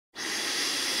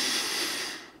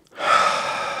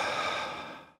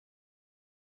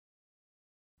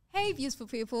Hey, beautiful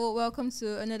people. Welcome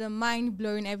to another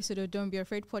mind-blowing episode of Don't Be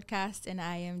Afraid podcast. And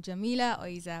I am Jamila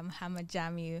Oiza Muhammad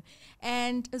Jamiu.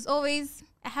 And as always,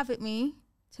 I have with me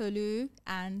Tolu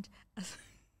and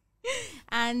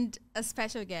a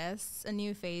special guest, a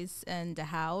new face in the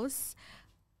house,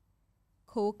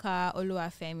 Koka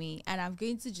Oluwafemi. And I'm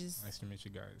going to just... Nice to meet you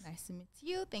guys. Nice to meet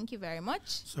you. Thank you very much.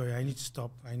 Sorry, I need to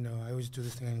stop. I know, I always do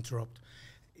this thing and interrupt.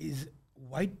 Is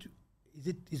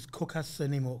Koka's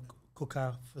surname or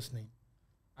Koka first name?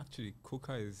 Actually,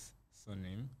 Koka is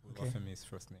surname, Oluwafemi is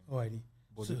first name. Alrighty.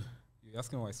 But So, you're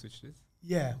asking why I switched it?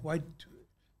 yeah, why do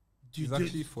you It's do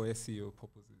actually for SEO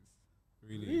purposes,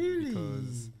 really, Really?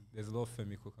 because there's a lot of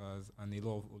Femi Kokas and a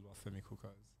lot of Oluwafemi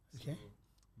Kokas. Okay. So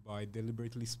by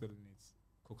deliberately spelling it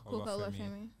Koka Koka Oluwafemi,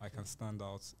 Oluwafemi. I can stand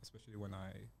out, especially when I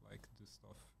like do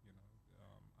stuff,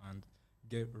 and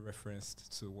get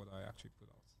referenced to what I actually put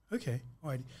out. Okay,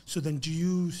 alrighty. So then do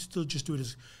you still just do it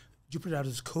as, do you put it out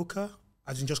as Koka,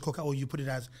 as in just Koka, or you put it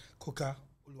as Koka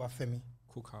Oluwafemi?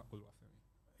 Koka Oluwafemi.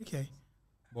 Okay,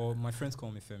 But my friends call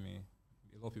me Femi. A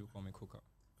lot of people call me Koka.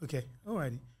 okay,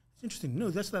 alrighty. It's interesting. No,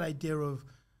 that's that idea of,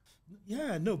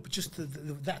 but just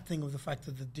that thing of the fact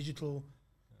that the digital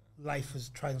life has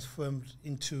transformed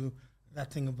into that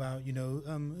thing about,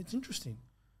 it's interesting.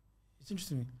 It's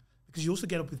interesting because you also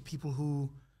get up with people who,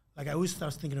 like, I always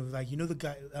start thinking of, like, the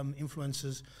guy,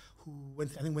 influencers who,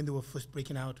 when they were first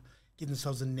breaking out, give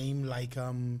themselves a name like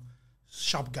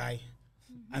Sharp Guy,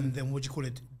 and then what do you call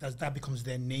it? That becomes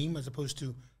their name as opposed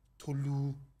to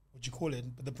Tolu, what do you call it?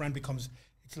 But the brand becomes,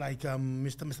 it's like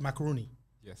Mr. Macaroni.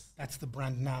 Yes. That's the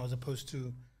brand now as opposed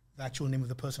to the actual name of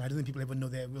the person. I don't think people ever know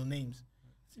their real names.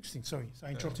 It's interesting. Sorry, so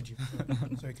I interrupted you.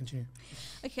 Sorry, continue.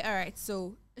 Okay, all right.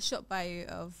 So, a short bio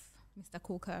of Mr.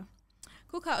 Koka.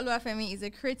 Koka Oluwafemi is a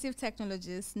creative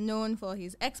technologist known for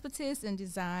his expertise in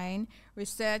design,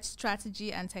 research,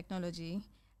 strategy, and technology.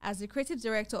 As the creative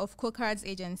director of Kokard's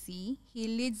agency, he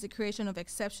leads the creation of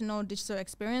exceptional digital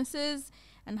experiences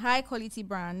and high-quality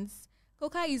brands.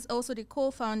 Koka is also the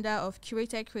co-founder of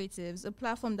Curated Creatives, a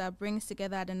platform that brings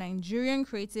together the Nigerian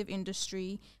creative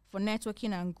industry for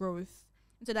networking and growth.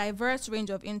 It's a diverse range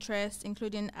of interests,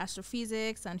 including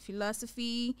astrophysics and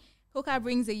philosophy. Koka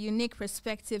brings a unique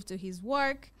perspective to his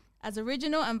work. As a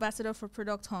regional ambassador for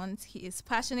Product Hunt, he is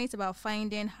passionate about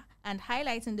finding and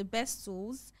highlighting the best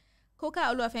tools. Koka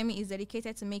Oluwafemi is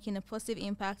dedicated to making a positive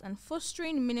impact and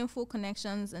fostering meaningful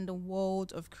connections in the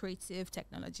world of creative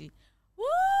technology. Woo!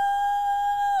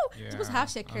 Yeah, Supposed to have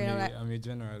Shakira, right? I'm a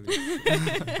generalist.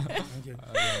 Okay.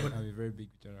 I'm a very big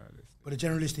generalist. But a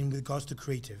generalist in regards to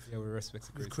creative, Yeah, with respect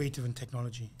to with creative. creative and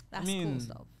technology. That's cool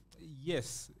stuff.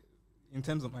 Yes, in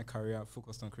terms of my career, I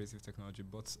focused on creative technology,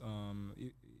 but I'm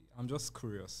just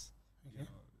curious, Okay.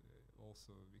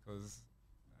 also because,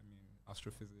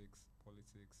 astrophysics,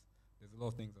 politics, there's a lot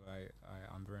of things that I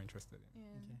am very interested in.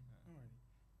 Okay. All right.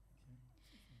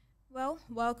 Well,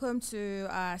 welcome to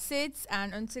SIDS,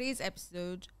 and on today's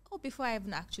episode, before I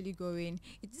even actually go in,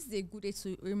 it is a good day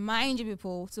to remind you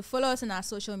people to follow us on our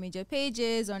social media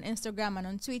pages, on Instagram and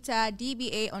on Twitter,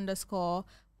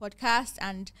 DBA_podcast,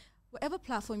 and whatever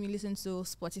platform you listen to,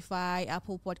 Spotify,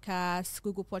 Apple Podcasts,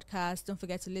 Google Podcasts, don't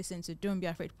forget to listen to Don't Be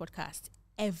Afraid podcast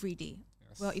every day.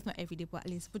 Yes. Well, if not every day, but at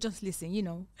least, but just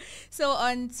listen, So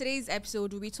on today's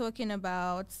episode, we'll be talking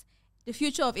about the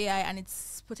future of AI and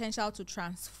its potential to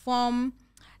transform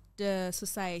the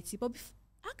society. But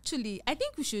actually, I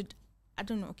think we should, I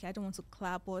don't want to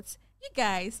clap, but you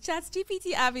guys,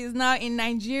 ChatGPT app is now in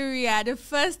Nigeria, the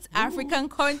first African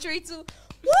country to,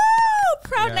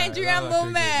 proud Yeah, Nigerian that's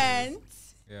actually moment.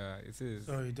 Yeah, it is.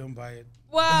 Sorry, don't buy it.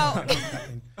 Wow.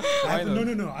 Why not?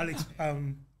 No, Alex.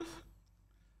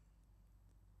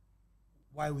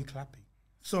 Why are we clapping?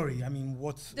 Sorry, I mean,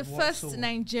 what's The what, first so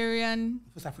Nigerian,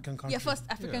 first African country? first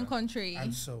African Yeah. country.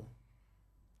 And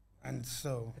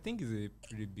so, I think it's a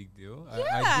pretty big deal. Yeah, I do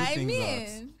I think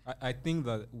mean. I think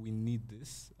that we need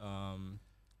this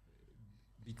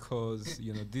because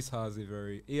this has a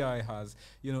very AI has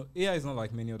AI is not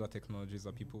like many other technologies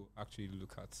that people actually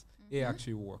look at. AI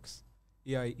actually works.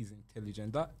 AI is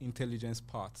intelligent. That intelligence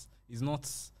part is not.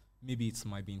 Maybe it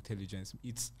might be intelligence.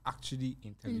 It's actually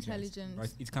intelligence.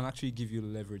 Right? It can actually give you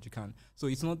leverage. You can. So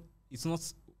it's not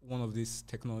one of these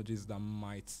technologies that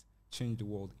might change the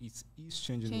world. It is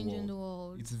changing the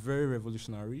world. It's very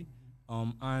revolutionary.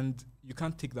 And you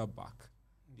can't take that back.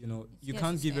 You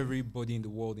can't give everybody in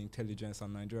the world intelligence,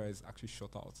 and Nigeria is actually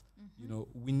shut out.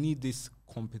 We need this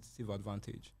competitive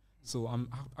advantage. So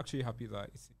I'm actually happy that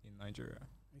it's in Nigeria.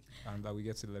 And that we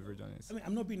get to leverage on it. I mean,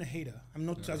 I'm not being a hater. I'm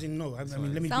not, as in, no. I That's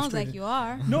mean, let me be Sounds straight. like you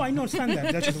are. No, I understand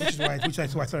that. That's which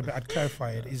is why I thought I'd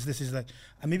clarify it. This is that,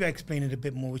 and maybe I explain it a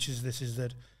bit more. This is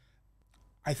that,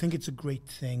 I think it's a great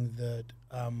thing that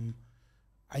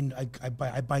I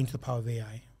buy into the power of AI.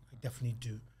 I definitely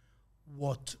do.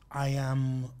 What I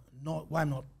am not, why I'm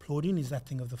not applauding is that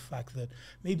thing of the fact that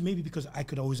maybe because I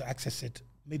could always access it,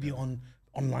 maybe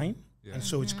online. Yeah. And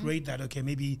so it's great that, okay,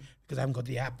 maybe because I haven't got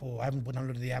the app or I haven't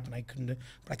downloaded the app and I couldn't,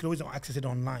 but I could always access it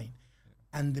online.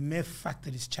 And the mere fact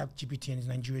that it's ChatGPT and it's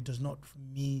Nigeria does not, for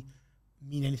me,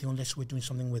 mean anything unless we're doing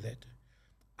something with it.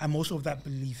 I'm also of that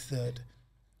belief that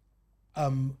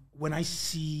when I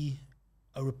see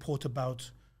a report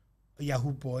about a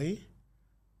Yahoo boy,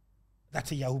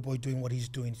 that's a Yahoo boy doing what he's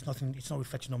doing. It's nothing. It's not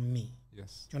reflecting on me.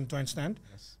 Yes. Do you understand?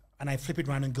 Yes. And I flip it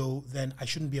around and go, then I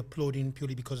shouldn't be applauding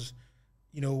purely because,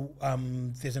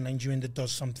 there's a Nigerian that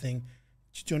does something.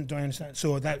 Do I understand?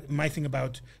 So that my thing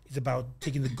is about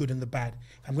taking the good and the bad.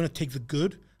 If I'm going to take the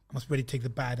good, I must really take the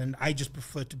bad. And I just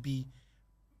prefer to be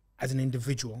as an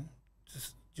individual. Do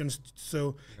you understand?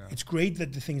 So it's great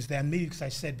that the thing's there. And maybe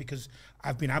because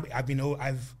I've been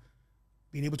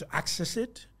able to access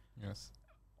it. Yes.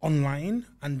 Online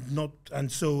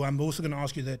and so I'm also going to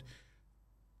ask you that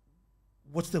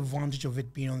what's the advantage of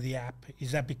it being on the app?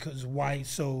 Is that because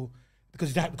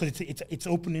it's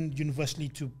opening universally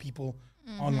to people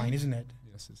online, isn't it?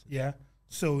 Yes. Yeah.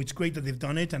 So it's great that they've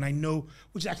done it, and I know,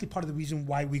 which is actually part of the reason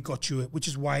why we got you, which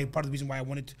is why part of the reason why I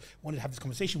wanted to have this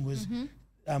conversation was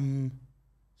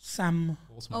Sam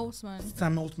Olsman.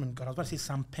 Sam Altman. God, I was about to say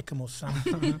Sam Peckham or Sam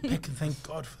Peckham. Thank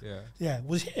God.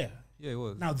 Was here. Yeah, it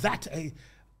was. Now that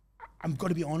I'm going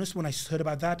to be honest, when I heard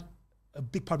about that, a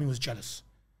big part of me was jealous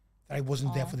that I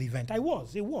wasn't there for the event. It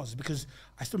was because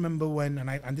I still remember when,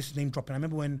 and this is name dropping, I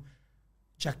remember when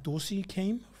Jack Dorsey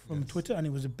came from Twitter, and it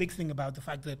was a big thing about the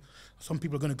fact that some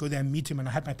people are going to go there and meet him, and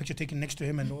I had my picture taken next to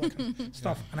him and all that kind of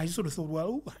stuff. And I just sort of thought,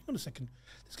 well, hang on a second,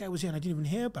 this guy was here and I didn't even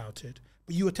hear about it,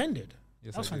 but you attended.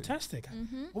 Yes, that was fantastic.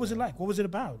 Mm-hmm. What was it like? What was it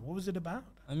about?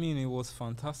 I mean, it was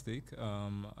fantastic.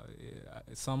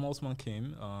 Sam Osman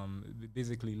came,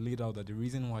 basically laid out that the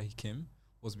reason why he came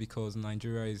was because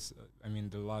Nigeria is,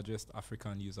 the largest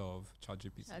African user of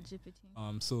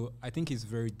ChatGPT. So I think he's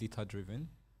very data-driven,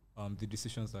 the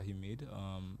decisions that he made,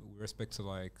 with respect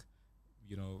to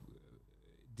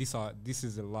this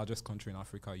is the largest country in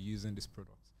Africa using this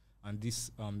product. And this,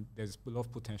 there's a lot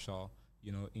of potential,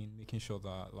 in making sure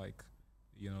that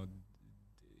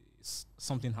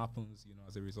something happens,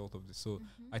 as a result of this. So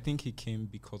I think he came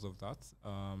because of that.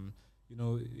 A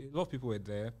lot of people were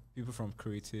there, people from the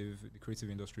creative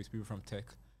industries, people from tech,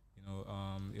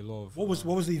 a lot of... What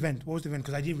was the event?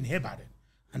 Because I didn't even hear about it.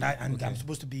 And I'm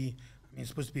supposed to be, it's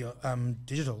supposed to be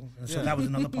digital. And so that was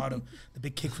another part of the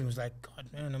big kick for me. It was like, God,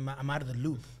 man, I'm out of the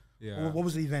loop. Yeah. What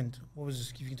was the event? What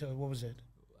was it?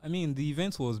 The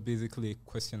event was basically a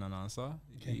question and answer.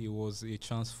 Okay. It was a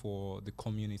chance for the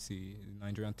community, the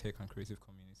Nigerian tech and creative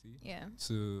community,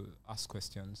 to ask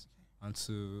questions and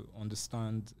to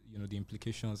understand, the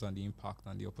implications and the impact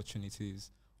and the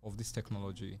opportunities of this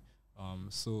technology.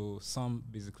 So Sam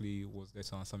basically was there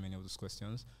to answer many of those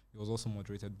questions. It was also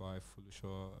moderated by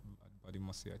Folusho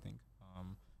Badimosi, I think,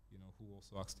 who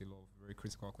also asked a lot of very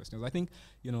critical questions. I think,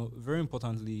 very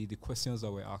importantly, the questions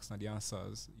that were asked and the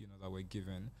answers, that were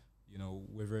given,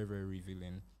 were very, very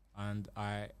revealing. And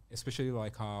I especially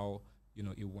like how,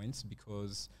 it went,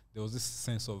 because there was this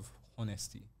sense of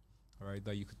honesty, all right,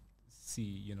 that you could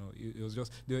see, it was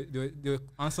just, there were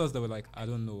answers that were like, I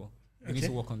don't know, we need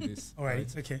to work on this. All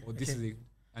right, okay. Or this is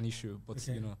an issue. But,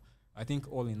 I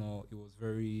think all in all, it was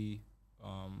very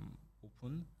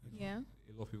open. Yeah.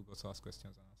 A lot of people got to ask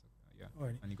questions and answer.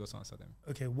 Right. And he got to answer them.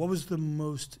 Okay, what was the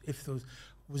most,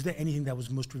 was there anything that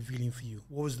was most revealing for you?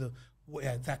 What was was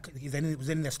there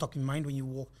anything that stuck in mind when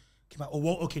you came out? Or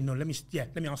let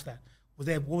me ask that.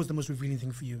 What was the most revealing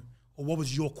thing for you? Or what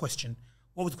was your question?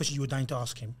 What was the question you were dying to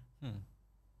ask him?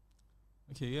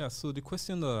 Okay, yeah, so the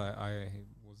question that I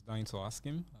was dying to ask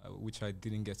him, which I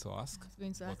didn't get to ask. I was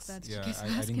going to ask that. Yeah,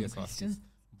 I didn't get to ask it.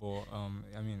 But,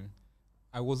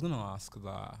 I was going to ask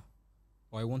that,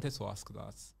 or I wanted to ask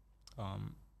that,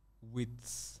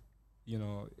 with,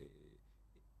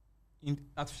 in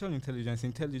artificial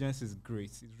intelligence is great.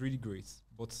 It's really great,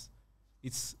 but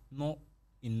it's not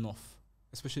enough,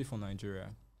 especially for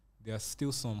Nigeria. There are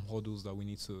still some hurdles that we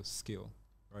need to scale,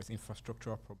 right?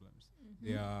 Infrastructural problems.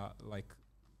 There are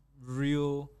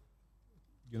real,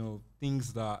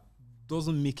 things that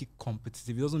doesn't make it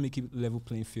competitive. It doesn't make it level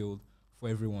playing field for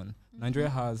everyone. Nigeria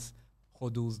has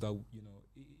hurdles that,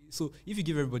 so if you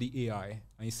give everybody AI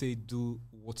and you say do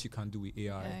what you can do with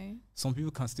AI, some people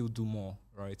can still do more,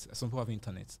 right? Some people have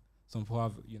internet. Some people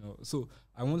have, So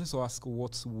I wanted to ask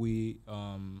what way,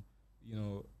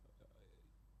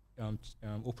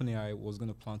 OpenAI was going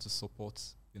to plan to support,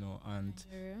 and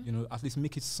Nigeria. at least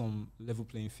make it some level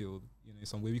playing field, in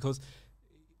some way, because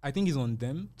I think it's on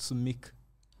them to make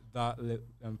that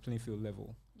playing field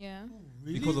level. Yeah. Oh,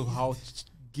 really? Because of how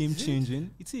game Is it?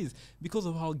 changing it is. Because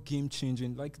of how game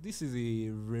changing, like, this is a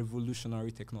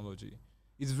revolutionary technology.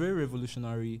 It's very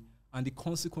revolutionary, and the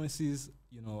consequences,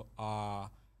 are.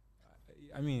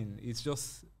 I mean, it's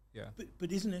just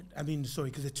But isn't it? I mean, sorry,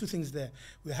 because there are two things there.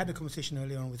 We had a conversation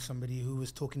earlier on with somebody who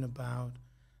was talking about,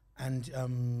 and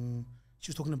she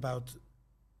was talking about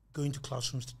going to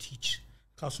classrooms to teach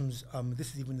classrooms.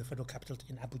 This is even the federal capital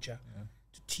in Abuja,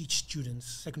 to teach students,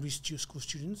 secondary school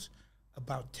students,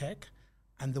 about tech,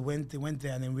 and they went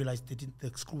there and then realized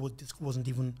the school wasn't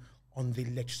even on the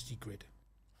electricity grid.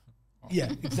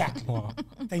 Yeah, exactly. Wow.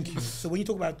 Thank you. So when you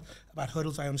talk about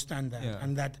hurdles, I understand that, Yeah.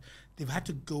 and that they've had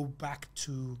to go back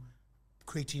to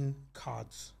creating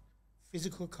cards,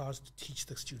 physical cards to teach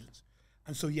the students.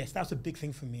 And so yes, that's a big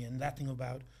thing for me, and that thing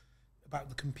about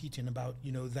the competing, about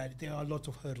that there are lots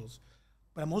of hurdles,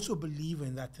 but I'm also a believer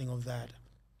in that thing of that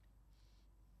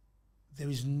there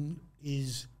is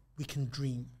we can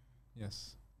dream.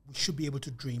 yes. We should be able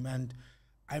to dream. And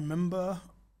I remember,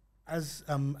 I always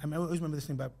remember this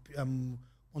thing about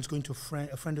once going to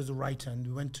a friend is a writer, and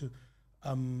we went to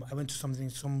I went to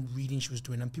some reading she was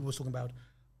doing, and people were talking about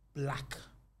black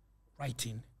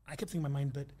writing. I kept thinking in my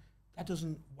mind, but that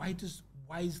doesn't. Why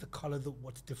is the color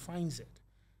what defines it?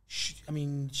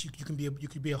 You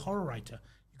could be a horror writer,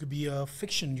 you could be a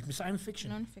fiction, you could be science fiction.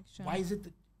 Non-fiction. Why is it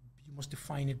that you must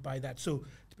define it by that? So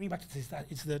to bring it back to this,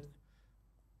 it's that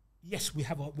yes, we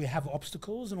have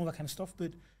obstacles and all that kind of stuff,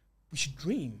 but we should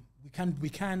dream. We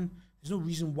can. There's no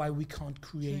reason why we can't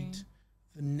create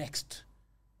the next.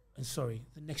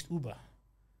 The next Uber.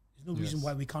 There's no reason Yes.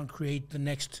 why we can't create the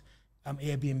next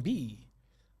Airbnb.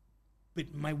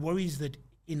 But my worry is that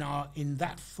in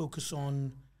that focus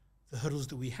on the hurdles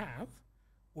that we have,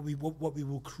 what we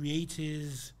will create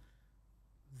is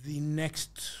the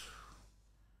next.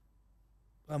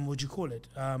 What do you call it?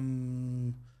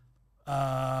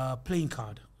 Playing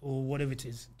card or whatever it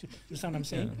is. Do you understand what I'm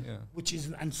saying? Yeah. Which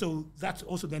is, and so that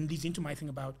also then leads into my thing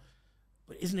about,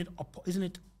 but isn't it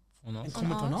On us.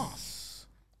 incumbent on us. us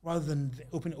rather than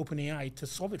open AI to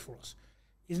solve it for us?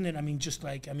 Isn't it? And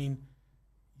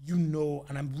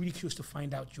I'm really curious to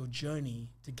find out your journey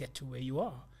to get to where you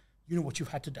are. What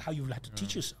how you've had to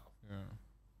teach yourself. Yeah.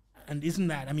 And isn't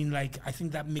that? I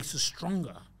think that makes us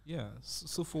stronger. Yeah.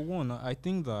 So for one, I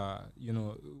think that,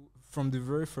 from the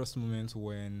very first moment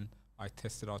when I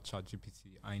tested out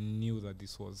ChatGPT, I knew that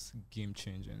this was game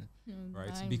changing,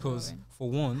 right? Because for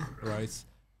one,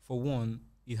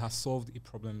 it has solved a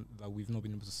problem that we've not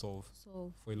been able to solve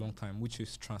for a long time, which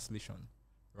is translation,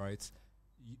 right?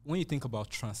 When you think about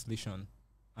translation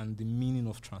and the meaning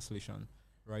of translation,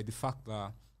 right? The fact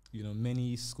that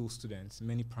many school students,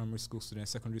 many primary school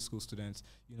students, secondary school students,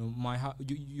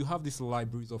 you have these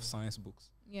libraries of science books,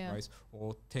 right,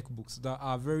 or tech books that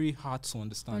are very hard to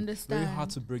understand, very hard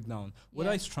to break down.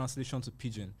 Whether it's translation to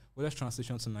Pidgin, whether it's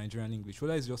translation to Nigerian English,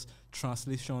 whether it's just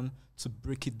translation to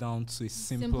break it down to a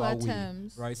simpler way,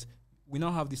 terms. right? We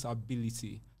now have this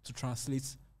ability to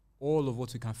translate all of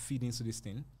what we can feed into this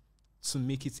thing to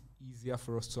make it easier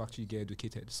for us to actually get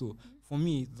educated. So for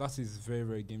me, that is very,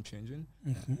 very game changing.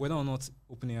 Whether or not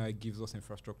OpenAI gives us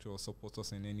infrastructure or supports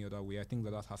us in any other way, I think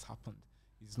that has happened.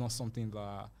 It's not something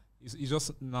that it's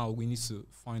just now we need to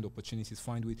find opportunities,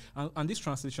 find ways. And this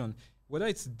translation, whether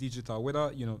it's digital,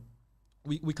 whether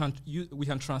we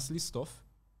can translate stuff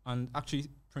and actually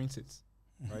print it,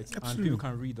 right? Absolutely. And people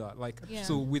can read that.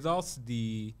 So without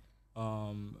the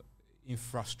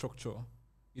infrastructure,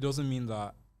 it doesn't mean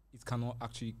that it cannot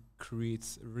actually create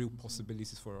real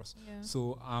possibilities for us.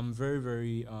 So I'm very,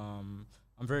 very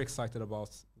excited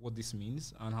about what this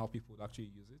means and how people would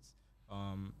actually use it.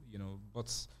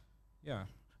 But yeah.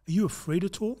 Are you afraid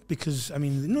at all? Because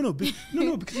because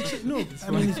you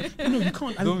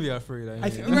can't. Don't be afraid. I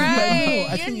think,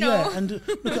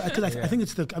 I think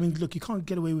it's look, you can't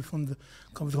get away from the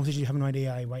conversation you're having about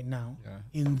AI right now.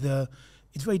 Yeah.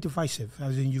 It's very divisive.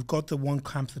 As in, you've got the one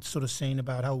camp that's sort of saying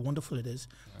about how wonderful it is.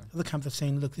 The other camp that's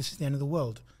saying, look, this is the end of the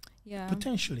world. Yeah.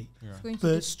 Potentially. Yeah. It's going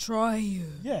to destroy you.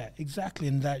 Yeah, exactly.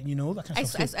 And that, that kind of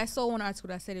stuff. I saw one article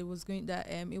that said it was going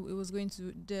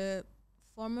to the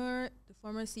former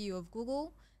CEO of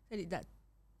Google said that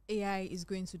AI is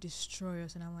going to destroy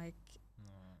us, and I'm like,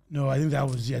 no, I think that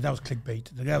was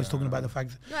clickbait. The guy was talking about the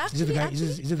fact that is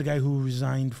it the guy who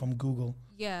resigned from Google?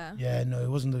 Yeah. Yeah, no, it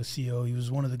wasn't the CEO. He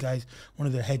was one of the guys, one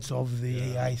of the heads of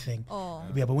the AI thing. Oh.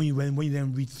 Yeah, but when you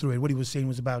then read through it, what he was saying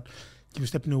was about he was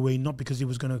stepping away not because he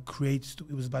was going to create.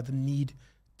 It was about the need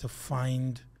to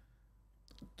find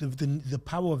the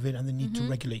power of it and the need to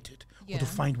regulate it or to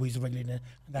find ways of regulating it,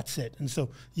 and that's it. And so,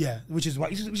 which is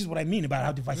what I mean about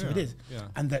how divisive it is,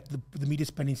 and that the media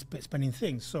spending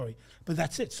things. Sorry, but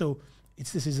that's it. So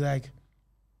this is like,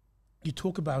 you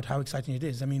talk about how exciting it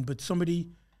is. I mean, but somebody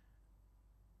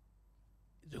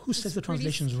who says the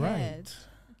translation's right?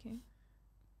 Okay.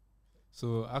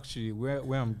 So actually, where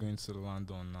I'm going to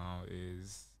land on now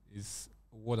is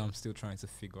what I'm still trying to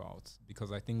figure out,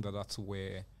 because I think that's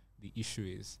where the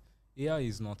issue is. AI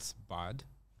is not bad,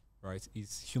 right?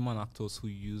 It's human actors who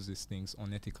use these things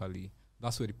unethically.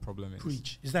 That's where the problem is.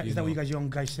 Preach. Is that what you guys young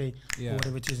guys say? Or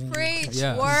whatever it is. Preach.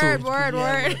 Yeah.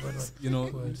 Word. You know,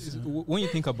 when you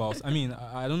think about, I mean,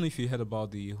 I don't know if you heard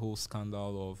about the whole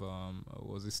scandal of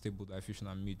was it Stable Diffusion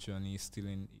and Midjourney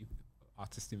stealing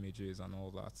artist images and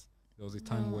all that. There was a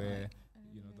time where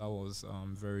that was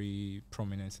very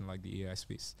prominent in like the AI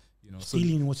space. You know,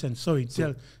 stealing in what sense? Sorry, tell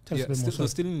us a bit more. So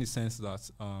stealing in the sense that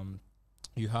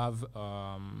you have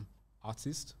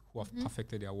artists who have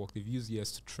perfected their work. They've used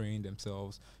years to train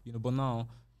themselves, but now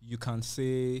you can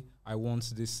say, I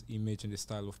want this image in the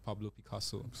style of Pablo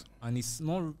Picasso. And it's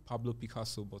not Pablo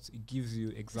Picasso, but it gives you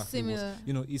exactly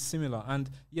it's similar. And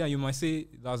you might say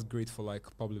that's great for like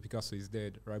Pablo Picasso is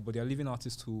dead, right? But there are living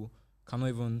artists who cannot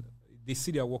even, they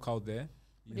see their work out there,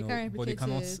 but they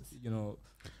cannot,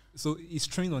 so it's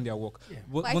trained on their work.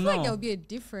 But I feel like there would be a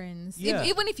difference.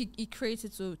 Even if you create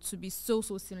it to be so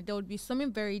similar, there would be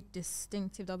something very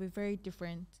distinctive that would be very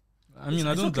different. I mean,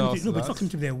 I don't doubt that. No, but it's not coming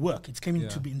to their work. It's coming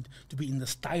to be in the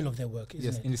style of their work, isn't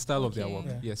it? Yes, in the style of their work.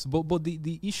 Yes, but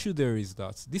the issue there is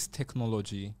that this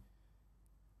technology,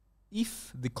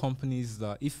 if the companies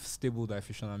if Stable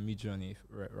Diffusion and Midjourney,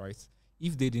 right,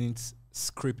 if they didn't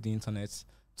scrape the internet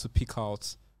to pick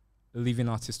out living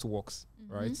artist works,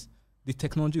 right, the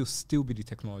technology will still be the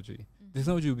technology. The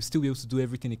technology will still be able to do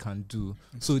everything it can do.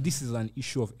 So this is an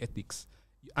issue of ethics.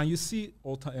 And you see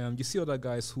other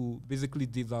guys who basically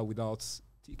did that without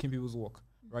taking people's work,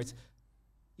 right?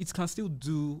 It can still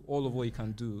do all of what it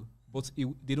can do, but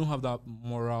they don't have that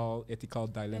moral, ethical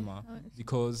dilemma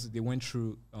because they went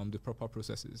through the proper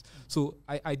processes. So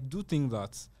I do think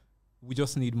that we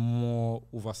just need more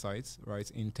oversight, right,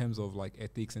 in terms of like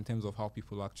ethics, in terms of how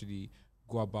people actually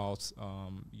go about,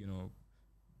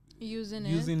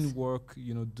 using work,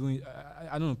 doing.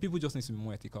 I don't know. People just need to be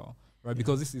more ethical, right?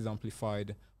 Because this is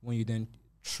amplified when you then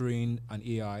train an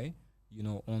AI,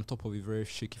 on top of a very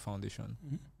shaky foundation.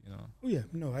 Oh yeah,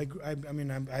 no, I agree. I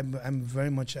mean, I'm very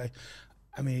much.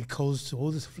 I mean, it calls to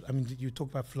all this. I mean, you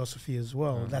talk about philosophy as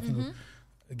well. That thing of,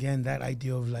 again, that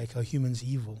idea of like a human's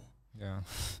evil.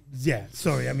 Yeah.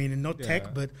 Sorry, I mean, not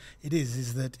tech, but it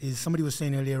is somebody was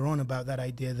saying earlier on about that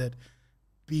idea that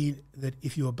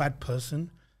if you're a bad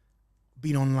person,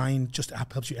 being online just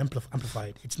helps you amplify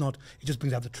it. It's not. It just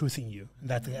brings out the truth in you, and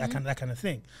that kind of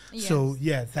thing. Yes. So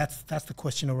that's the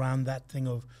question around that thing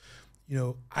of,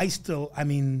 I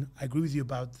agree with you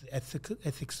about the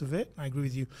ethics of it. I agree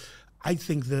with you. I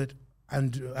think that,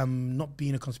 and I'm not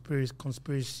being a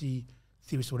conspiracy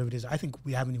theorist or whatever it is. I think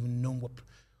we haven't even known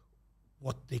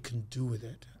what they can do with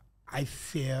it. I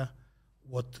fear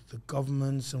what the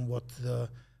governments and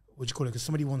because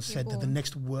somebody once said that the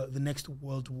next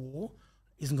world war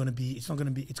isn't going to be. It's not going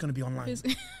to be. It's going to be online.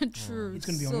 True. It's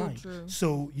going to be so online. True.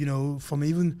 So from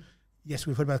even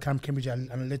we've heard about Cambridge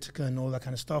Analytica and all that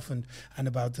kind of stuff, and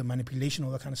about the manipulation,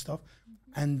 all that kind of stuff,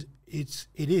 and it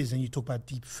is. And you talk about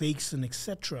deep fakes and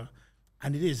etc.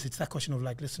 And it's that question of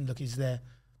like, listen, look, is there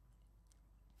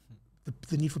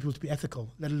the need for people to be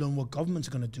ethical, let alone what governments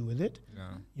are going to do with it?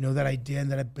 That idea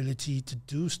and that ability to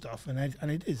do stuff, and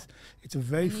it is. It's a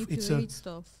very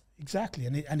stuff. Exactly,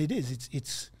 and it is.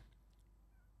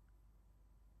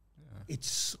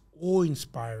 It's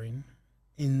awe-inspiring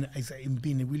in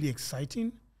being really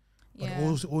exciting, but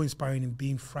also awe-inspiring in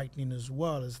being frightening as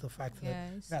well, as the fact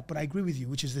that. But I agree with you,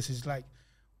 which is this is like,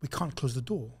 we can't close the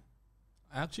door.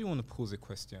 I actually want to pose a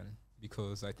question,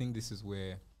 because I think this is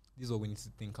what we need to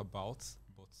think about,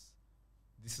 but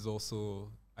this is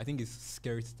also, I think it's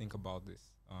scary to think about this.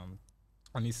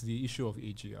 And it's the issue of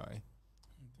AGI,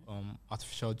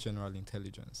 artificial general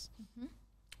intelligence.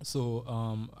 So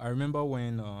I remember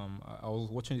when I was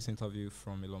watching this interview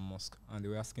from Elon Musk, and they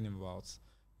were asking him about,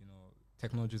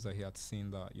 technologies that he had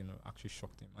seen that, actually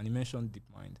shocked him. And he mentioned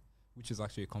DeepMind, which is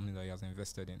actually a company that he has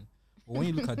invested in. But when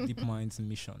you look at DeepMind's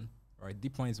mission, right,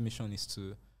 DeepMind's mission is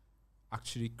to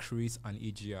actually create an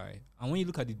AGI. And when you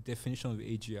look at the definition of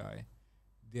AGI,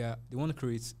 they want to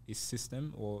create a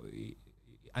system or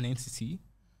an entity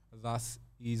that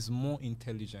is more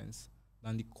intelligent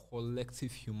than the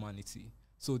collective humanity.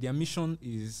 So their mission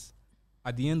is,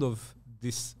 at the end of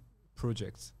this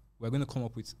project, we're going to come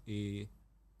up with an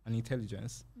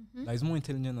intelligence Mm-hmm. that is more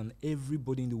intelligent than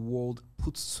everybody in the world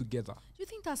put together. Do you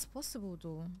think that's possible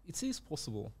though? It is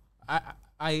possible. I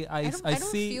don't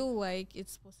say feel like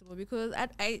it's possible because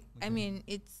I mean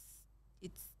it's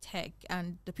tech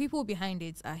and the people behind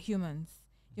it are humans.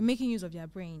 You're making use of their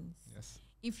brains. yes.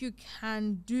 If you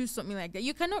can do something like that,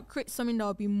 you cannot create something that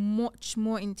will be much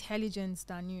more intelligent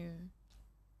than you.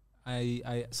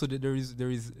 So there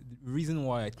is reason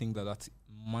why I think that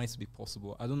might be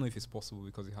possible. I don't know if it's possible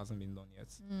because it hasn't been done yet,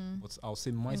 but I'll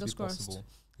say might Fingers be crossed. possible.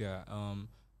 Yeah.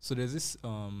 So there's this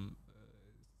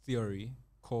theory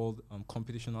called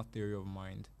computational theory of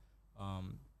mind. I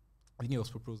think it was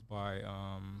proposed by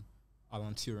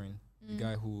Alan Turing, the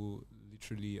guy who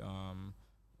literally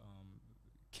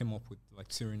came up with like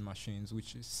Turing machines,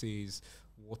 which says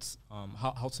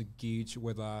how to gauge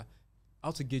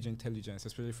intelligence,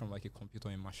 especially from like a computer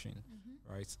and machine,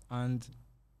 right? And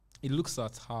it looks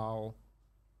at how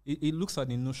it looks at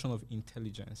the notion of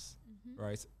intelligence,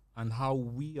 right? And how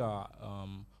we are,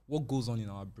 what goes on in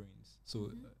our brains.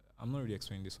 So I'm not really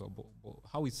explaining this well, but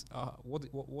how it's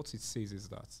what it says is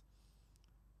that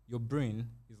your brain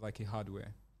is like a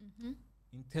hardware.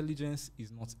 Intelligence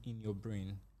is not in your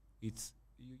brain.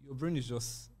 Your brain is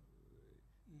just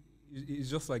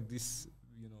like this,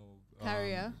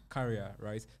 carrier,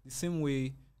 right? The same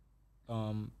way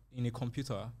in a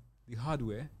computer, the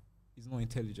hardware is not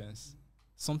intelligence.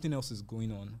 Something else is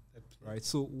going on, right?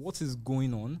 So what is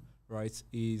going on, right,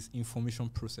 is information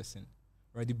processing,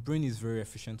 right? The brain is very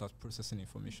efficient at processing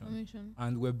information.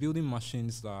 And we're building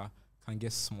machines that can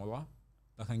get smaller,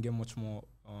 that can get much more.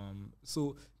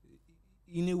 So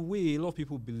in a way, a lot of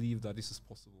people believe that this is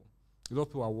possible. A lot of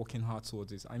people are working hard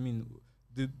towards this. I mean,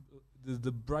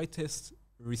 the brightest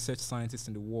research scientists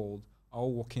in the world are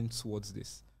all working towards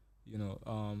this,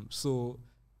 so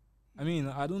I mean,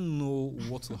 I don't know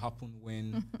what will happen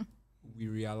when we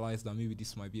realize that maybe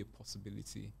this might be a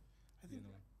possibility.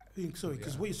 I think so,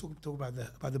 because what you talk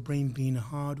about the brain being a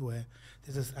hardware,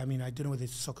 there's this, I mean, I don't know whether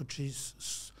it's Socrates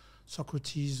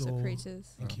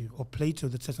thank you, or Plato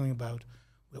that said something about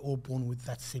we're all born with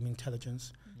that same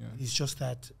intelligence. It's just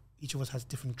that each of us has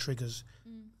different triggers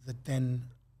that then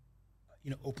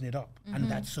open it up. And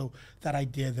that's so that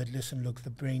idea that, listen, look, the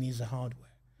brain is a hardware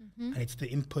and it's the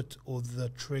input or the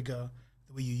trigger,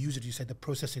 the way you use it, you said the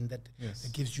processing that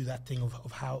gives you that thing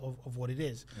of what it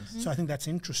is. So I think that's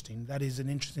interesting. That is an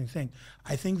interesting thing.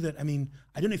 I think that, I mean,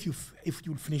 I don't know if you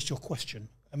finished your question.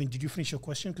 I mean, did you finish your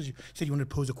question? Because you said you wanted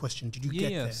to pose a question. Did you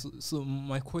get there? So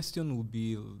my question would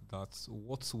be that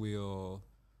what will,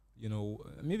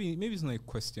 maybe it's not a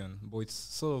question, but it's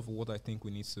sort of what I think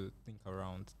we need to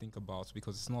think about,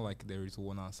 because it's not like there is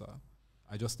one answer.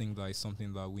 I just think that it's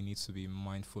something that we need to be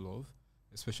mindful of,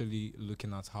 especially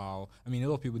looking at how, I mean, a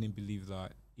lot of people didn't believe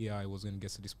that AI was going to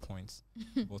get to this point,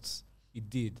 but it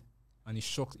did. And it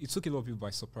took a lot of people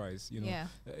by surprise,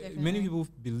 many people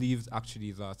believed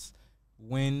actually that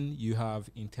when you have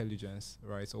intelligence,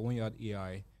 right, or when you had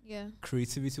AI,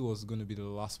 creativity was going to be the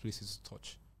last places to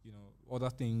touch. Other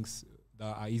things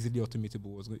that are easily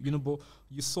automatable was good. But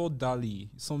you saw DALL-E,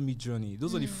 you saw Midjourney.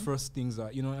 Those are the first things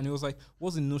that, and it was like,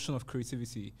 what's the notion of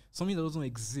creativity? Something that doesn't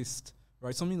exist,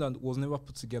 right? Something that was never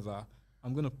put together.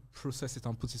 I'm going to process it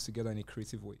and put it together in a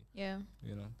creative way. Yeah.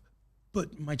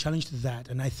 But my challenge to that,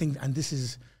 and I think, and this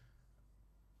is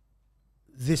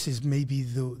maybe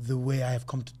the way I have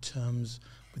come to terms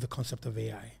with the concept of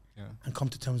AI, and come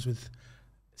to terms with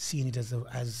seeing it as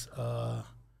a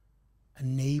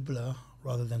enabler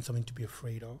rather than something to be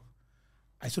afraid of.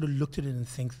 I sort of looked at it and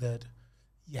think that,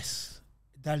 yes,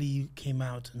 DALL-E came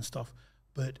out and stuff,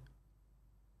 but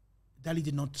DALL-E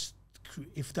did not.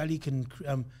 If DALL-E can,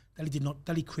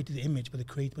 DALL-E created the image, but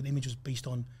the image was based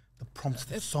on the prompts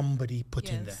that somebody put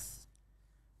in there.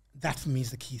 That for me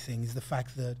is the key thing: is the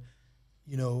fact that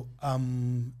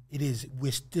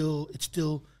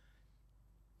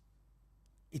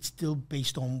it's still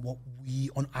based on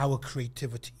on our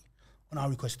creativity, on our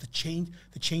request. The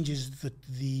change is that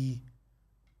the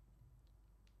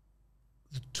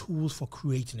tools for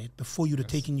creating it. Before you'd have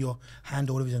taken your hand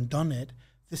over it and done it,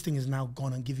 this thing is now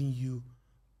gone and giving you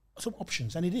some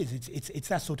options. And it's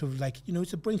that sort of like,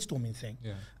 it's a brainstorming thing.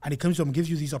 Yeah. And it comes to and gives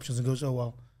you these options and goes, oh,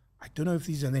 well, I don't know if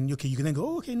these, and then, you can then go,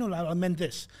 oh, okay, no, I'll amend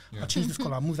this. Yeah. I'll change this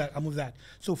color. I'll move that.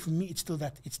 So for me, it's still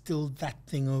that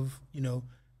thing of, and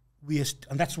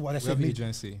that's what I said. We have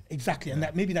agency. Exactly. Yeah. And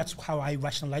that maybe that's how I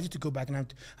rationalize it, to go back and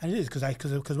it is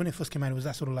because when it first came out, it was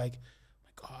that sort of like,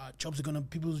 God,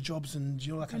 people's jobs and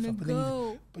that kind of stuff.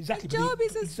 But exactly. The job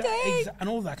is at stake. And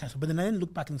all that kind of stuff. But then I then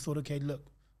looked back and thought, okay, look,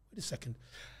 wait a second.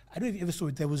 I don't know if you ever saw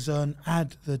it. There was an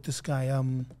ad that this guy,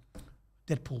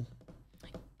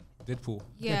 Deadpool.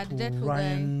 Yeah, the Deadpool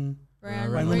Ryan, guy.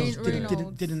 Ryan Reynolds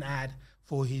did an ad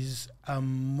for his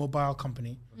mobile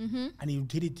company, and he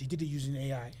did it using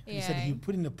AI. And he said he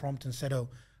put in the prompt and said, "Oh,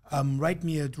 write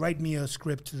me a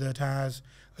script that has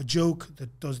a joke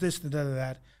that does this and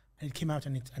that," and it came out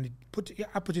and I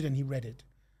put it and he read it,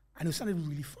 and it sounded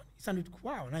really fun. It sounded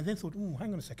wow, and I then thought, oh,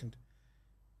 hang on a second.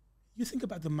 You think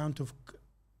about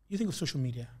you think of social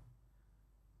media.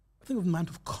 I think of the amount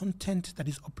of content that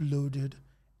is uploaded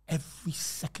every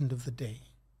second of the day.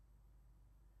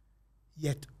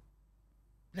 Yet,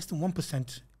 less than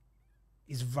 1%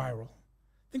 is viral.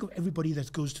 Think of everybody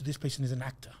that goes to this place and is an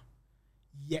actor.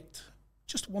 Yet,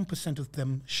 just 1% of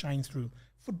them shine through.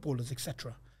 Footballers,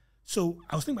 etc. So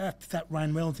I was thinking about that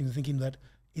Ryan Reynolds thing, thinking that,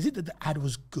 is it that the ad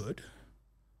was good?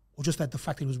 Or just that the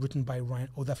fact that it was written by Ryan,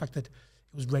 or the fact that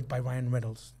it was read by Ryan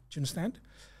Reynolds? Do you understand?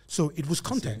 So it was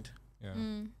content. Yeah.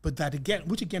 But that again,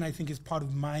 which again I think is part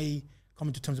of my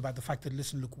coming to terms about the fact that,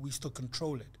 listen, look, we still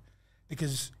control it.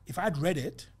 Because if I'd read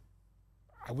it,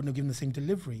 I wouldn't have given the same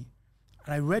delivery.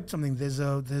 And I read something,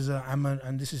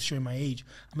 and this is showing my age,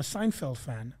 I'm a Seinfeld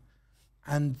fan.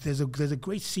 And there's a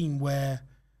great scene where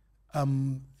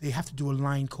they have to do a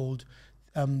line called,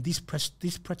 these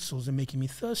pretzels are making me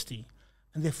thirsty.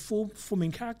 And there are four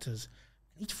main characters.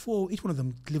 Each one of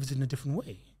them lives in a different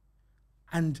way.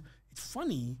 And it's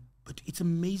funny, but it's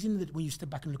amazing that when you step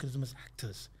back and look at them as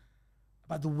actors,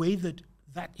 about the way that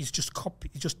is just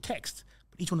it's just text,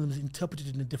 but each one of them is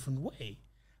interpreted in a different way.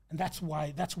 And that's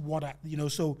what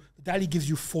so the DALL-E gives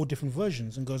you 4 different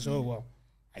versions and goes, oh, well,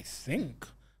 I think,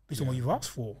 based on what you've asked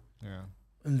for. Yeah.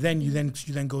 And then you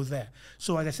then go there.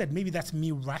 So as I said, maybe that's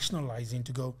me rationalizing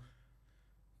to go,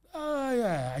 oh,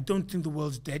 yeah, I don't think the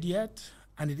world's dead yet.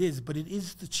 And it is, but it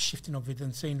is the shifting of it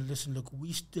and saying, listen, look,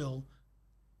 we still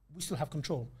have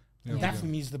control. Yeah, and that for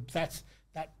me is that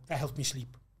helps me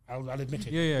sleep. I'll admit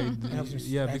it.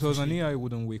 Yeah, because an AI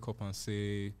wouldn't wake up and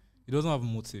say, it doesn't have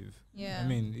motive. Yeah. I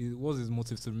mean, it was his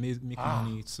motive to make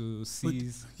money, to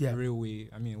seize railway.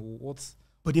 I mean, what's...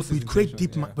 But if we create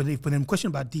deep mind, but then question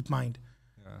about deep mind,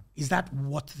 is that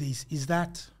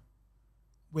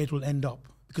where it will end up?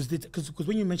 Because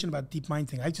when you mention about deep mind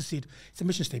thing, I just see it's a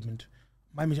mission statement.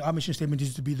 Our mission statement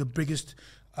is to be the biggest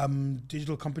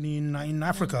digital company in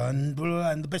Africa and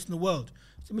the best in the world.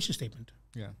 It's a mission statement.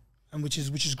 Yeah. And which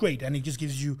is great, and it just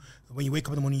gives you, when you wake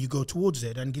up in the morning, you go towards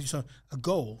it and gives you a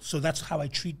goal. So that's how I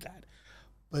treat that.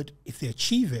 But if they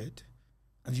achieve it,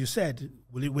 as you said,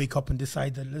 will it wake up and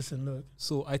decide that, listen, look?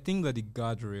 So I think that the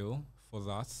guardrail for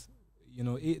that,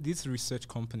 these research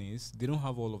companies, they don't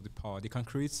have all of the power. They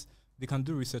can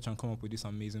do research and come up with these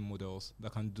amazing models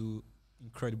that can do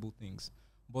incredible things.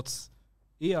 But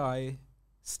AI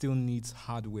still needs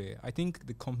hardware. I think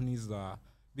the companies that,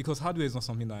 because hardware is not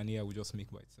something that an AI will just make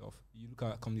by itself. You look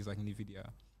at companies like NVIDIA,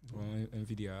 or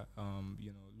NVIDIA,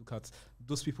 look at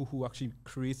those people who actually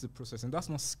create the process, and that's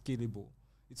not scalable.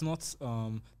 It's not,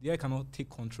 the AI cannot take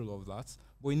control of that,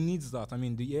 but it needs that. I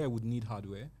mean, the AI would need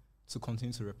hardware to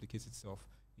continue to replicate itself.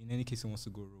 In any case, it wants to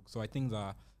go rogue. So I think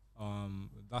that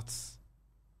that's,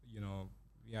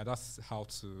 that's how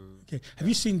to... Okay. Have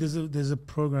you seen, there's a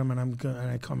program, and I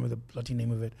can't remember the bloody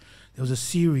name of it. There was a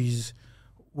series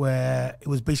where it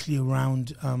was basically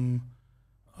around,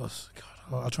 I'll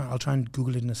try and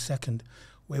Google it in a second,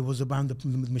 where it was about the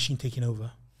machine taking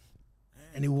over.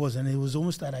 And it was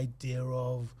almost that idea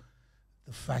of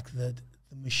the fact that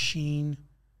the machine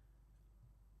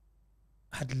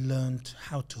had learned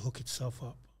how to hook itself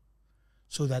up,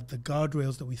 so that the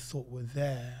guardrails that we thought were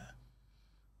there,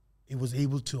 it was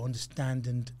able to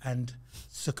understand and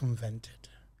circumvent it.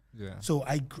 Yeah. So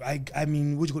I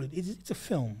mean, what do you call it? It's a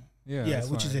film. Yeah,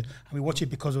 which is it. And we watch it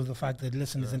because of the fact that,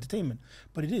 listen, it's entertainment.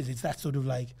 But it's that sort of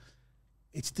like,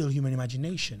 it's still human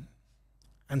imagination.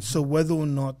 And so whether or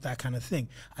not that kind of thing,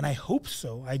 and I hope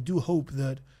so, I do hope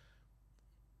that,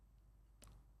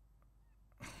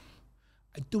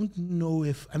 I don't know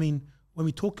if, I mean, when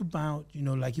we talk about,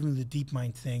 like even the deep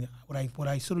mind thing, what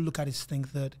I sort of look at is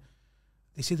think that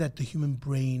they say that the human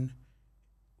brain,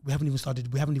 we haven't even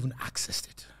accessed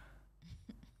it.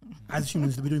 As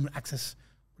humans, we don't even access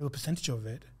a percentage of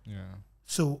it. Yeah.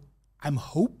 So I'm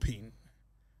hoping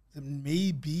that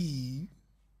maybe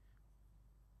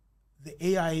the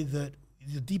AI, the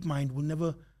deep mind will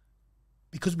never,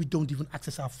 because we don't even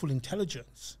access our full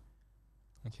intelligence,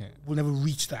 we'll never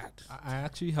reach that. I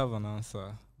actually have an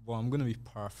answer, but I'm going to be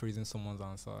paraphrasing someone's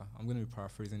answer. I'm going to be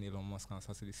paraphrasing Elon Musk's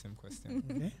answer to the same question.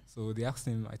 Okay. So they asked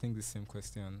him, I think, the same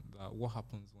question, that what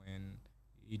happens when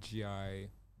AGI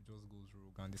just goes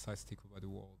rogue and decides to take over the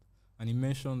world? And he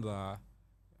mentioned that,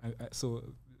 so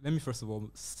let me first of all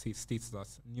state that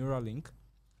Neuralink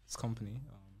this company,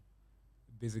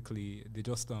 basically they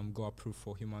just got approved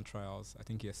for human trials, I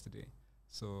think yesterday.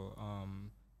 So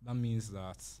that means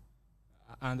that,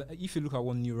 and if you look at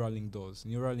what Neuralink does,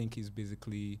 Neuralink is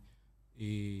basically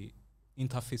a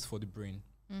interface for the brain.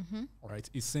 Right?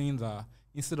 It's saying that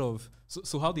instead of,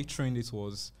 so how they trained it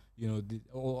was,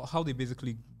 or how they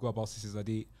basically go about this is that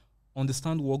they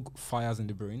understand what fires in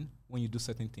the brain when you do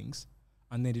certain things,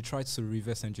 and then they try to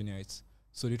reverse engineer it.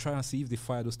 So they try and see if they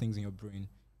fire those things in your brain.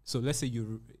 So let's say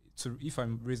if I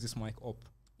raise this mic up,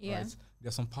 right,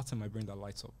 there's some parts in my brain that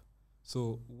lights up.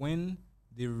 So when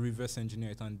they reverse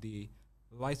engineer it and they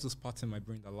light those parts in my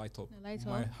brain that light up,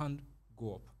 my hand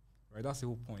go up, right? That's the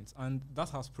whole point. And that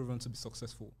has proven to be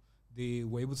successful. They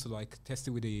were able to test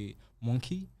it with a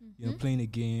monkey, playing a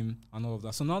game and all of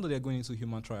that. So now that they're going into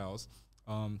human trials,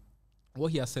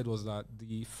 what he has said was that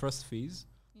the first phase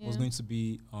was going to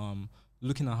be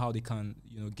looking at how they can,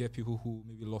 get people who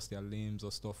maybe lost their limbs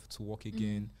or stuff to walk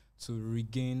again, to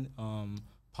regain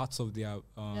parts of their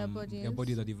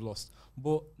body that they've lost.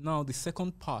 But now the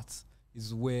second part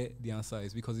is where the answer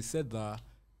is, because he said that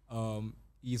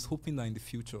he's hoping that in the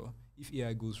future, if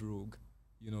AI goes rogue,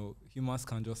 humans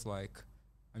can just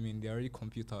they're already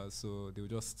computers, so they'll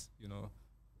just,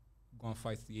 go and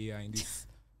fight the AI in this.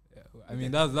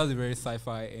 That's a very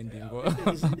sci-fi ending.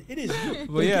 It is.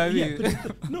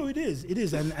 But no, it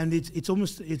is, and it's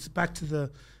almost, it's back to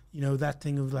the, that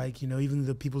thing of even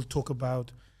the people talk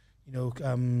about,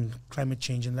 climate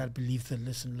change and that belief that,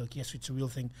 listen, look, yes, it's a real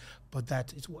thing, but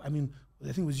that it's, I think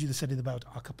it was you that said it about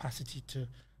our capacity to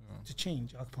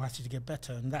change, our capacity to get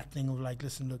better, and that thing of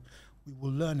listen, look, we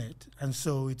will learn it, and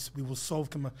so we will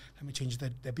solve climate change.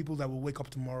 That there are people that will wake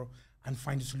up tomorrow and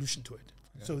find a solution to it.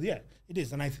 Yeah. So it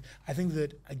is, and I think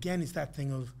that again, it's that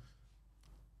thing of,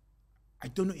 I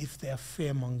don't know if they are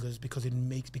fearmongers because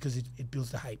it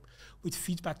builds the hype, which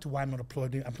feeds back to why I'm not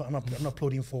applauding. I'm not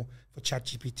applauding for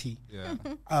ChatGPT. Yeah.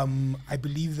 I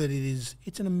believe that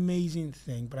it's an amazing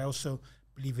thing, but I also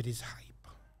believe it is hype.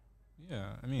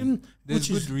 Yeah, there's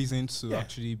good reason to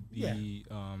actually be.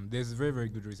 There's very, very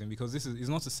good reason, because this is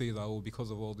not to say that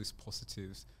because of all these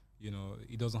positives,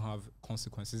 it doesn't have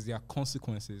consequences. There are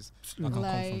consequences that can come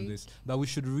from this that we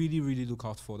should really, really look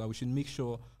out for. That we should make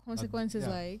sure.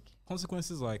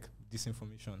 Consequences like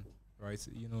disinformation, right?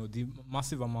 The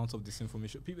massive amount of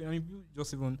disinformation. People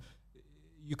just even,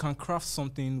 you can craft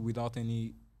something without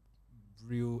any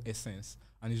real essence,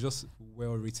 and it's just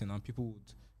well written, and people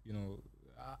would,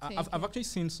 I've actually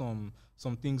seen some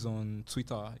things on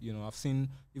Twitter. I've seen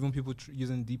even people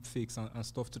using deep fakes and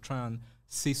stuff to try and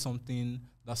say something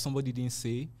that somebody didn't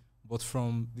say, but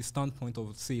from the standpoint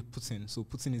of, say, Putin. So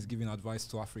Putin is giving advice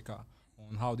to Africa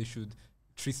on how they should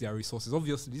treat their resources.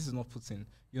 Obviously, this is not Putin,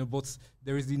 but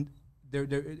there is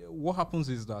what happens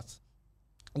is that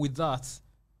with that,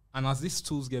 and as these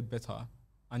tools get better,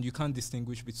 and you can't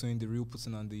distinguish between the real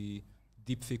Putin and the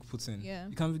deep fake Putin,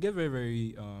 you can get very,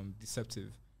 very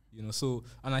deceptive. So,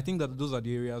 and I think that those are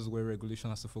the areas where regulation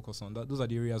has to focus on. That those are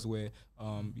the areas where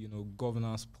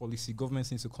governance, policy,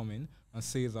 governments need to come in and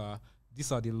say that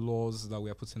these are the laws that we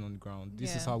are putting on the ground.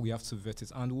 This is how we have to vet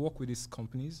it, and work with these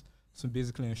companies to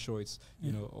basically ensure it's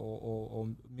or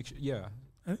make sure. Yeah,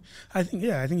 I think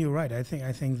you're right. I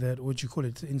think that what you call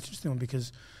it's an interesting one,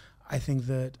 because I think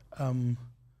that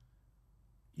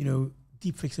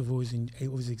deepfakes have always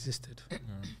existed.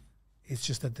 It's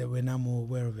just that we're now more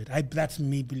aware of it. That's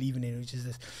me believing it, which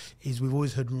is we've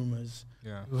always heard rumors.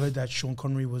 Yeah. We heard that Sean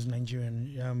Connery was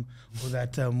Nigerian, or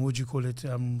that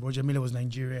Roger Miller was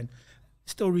Nigerian.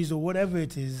 Stories or whatever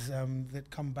it is that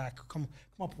come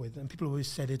up with, and people always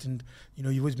said it, and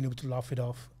you've always been able to laugh it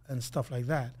off and stuff like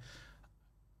that.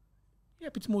 Yeah,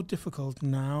 but it's more difficult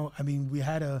now. We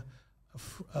had a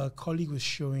colleague was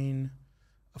showing,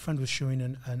 a friend was showing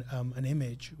an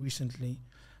image recently,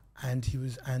 and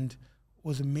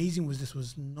what was amazing was this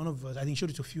was none of us, I think he showed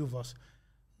it to a few of us,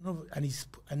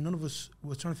 none of us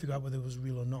were trying to figure out whether it was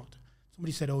real or not.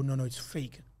 Somebody said, "Oh, no, it's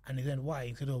fake." And then why?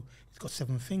 He said, "Oh, it's got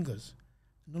 7 fingers."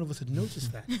 None of us had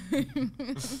noticed that.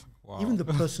 Wow. Even the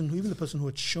person who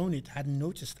had shown it hadn't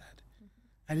noticed that.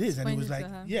 And it is, and it was like,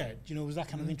 it was that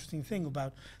kind of interesting thing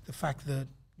about the fact that,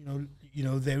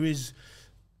 there is,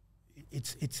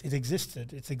 it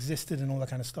existed and all that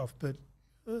kind of stuff. But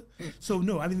so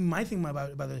no, my thing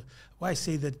about why I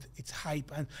say that it's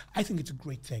hype, and I think it's a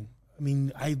great thing.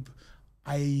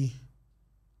 I'm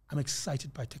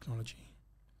excited by technology.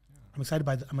 Yeah. I'm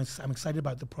excited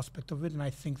about the prospect of it, and I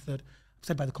think that I'm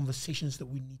excited by the conversations that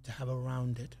we need to have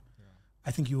around it. Yeah.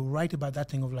 I think you're right about that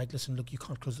thing of listen, look, you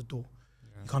can't close the door.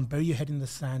 Yeah. You can't bury your head in the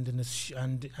sand and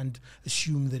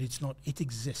assume that it's not. It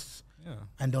exists. Yeah.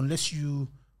 And unless you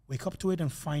wake up to it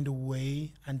and find a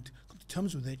way and come to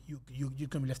terms with it, you're going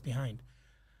to be left behind.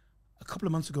 A couple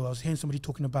of months ago, I was hearing somebody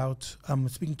talking about and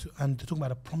they're talking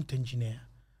about a prompt engineer.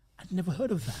 I'd never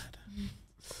heard of that.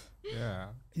 Yeah.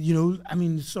 You know, I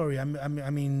mean, sorry, I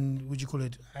mean, would you call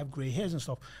it? I have gray hairs and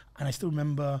stuff, and I still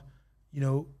remember, you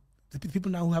know, the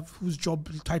people now whose job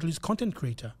title is content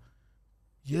creator.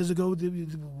 Years ago,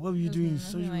 what were you doing?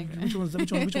 So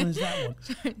which one is that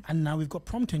one? And now we've got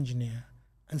prompt engineer,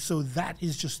 and so that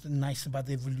is just nice about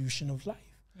the evolution of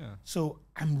life. Yeah. So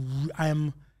I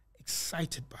am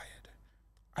excited by it.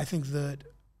 I think that,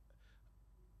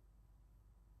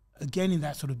 again, in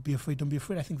that sort of be afraid, don't be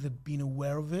afraid, I think that being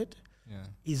aware of it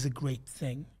is a great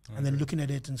thing. And then looking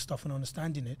at it and stuff and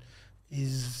understanding it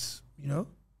is, you know,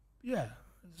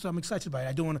 so I'm excited by it.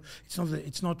 I don't want to,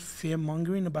 it's not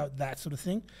fear-mongering about that sort of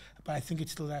thing, but I think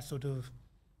it's still that sort of,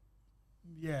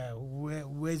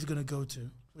 where's it going to go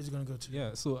to? Where's it going to go to?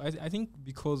 Yeah, so I think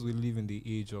because we live in the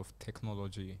age of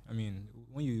technology, I mean,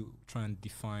 when you try and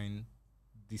define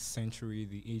this century,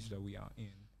 the age that we are in,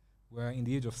 we're in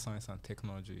the age of science and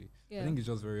technology. I think it's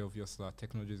just very obvious that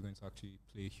technology is going to actually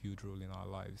play a huge role in our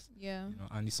lives. Yeah. You know,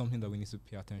 and it's something that we need to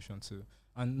pay attention to.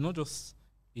 And not just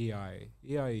AI.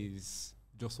 AI is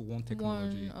just one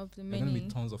technology. One of the There are going to many. be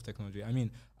tons of technology. I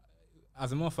mean,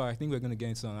 as a matter of fact, I think we're going to get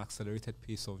into an accelerated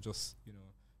pace of just, you know,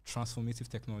 transformative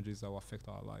technologies that will affect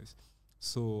our lives.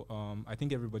 So I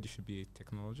think everybody should be a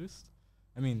technologist.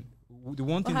 I mean, the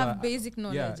one thing have that basic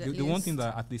knowledge. the one thing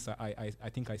that at least I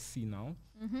think I see now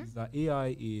is that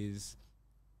AI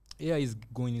is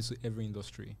going into every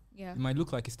industry. Yeah. It might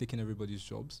look like it's taking everybody's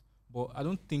jobs, but I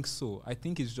don't think so. I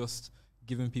think it's just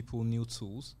giving people new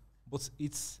tools. But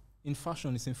it's in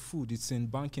fashion, it's in food, it's in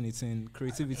banking, it's in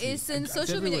creativity. It's in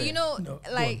social everywhere. media, you know,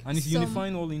 like and it's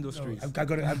unifying all industries. I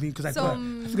got it. I mean, because I was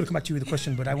going to come back to you with a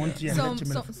question, but I want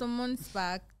to. Some months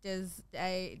back, there's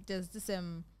this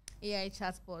AI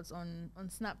chatbots on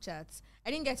Snapchat. I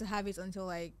didn't get to have it until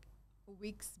like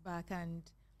weeks back, and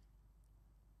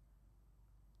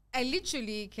I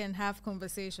literally can have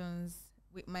conversations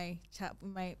with my chat,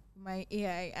 with my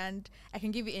AI, and I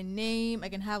can give it a name. I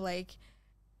can have like,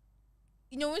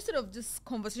 you know, instead of this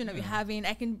conversation that we're having,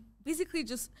 I can basically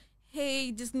just,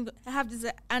 hey, just have this,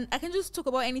 and I can just talk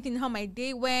about anything, how my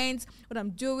day went, what I'm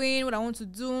doing, what I want to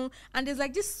do, and there's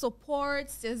like this support.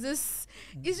 There's this,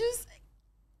 it's just.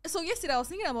 So yesterday I was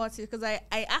thinking about it because I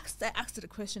asked it a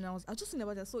question. I was just thinking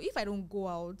about it. So if I don't go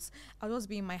out, I'll just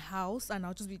be in my house and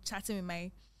I'll just be chatting with my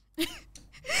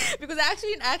because I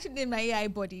actually named my AI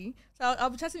body. So I'll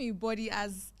be chatting with body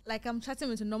as like I'm chatting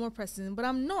with a normal person, but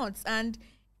I'm not. And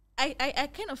I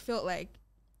kind of felt like,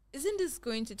 isn't this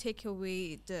going to take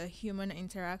away the human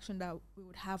interaction that we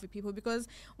would have with people? Because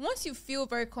once you feel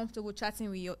very comfortable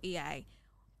chatting with your AI,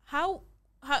 how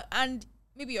and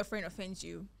maybe your friend offends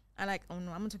you. And like, oh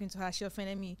no, I'm not talking to her. She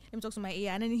offended me. Let me talk to my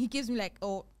AI. And then he gives me like,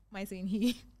 oh, am I saying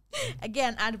he?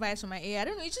 Again, advice from my AI. I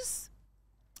don't know. It's just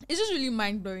really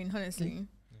mind blowing, honestly.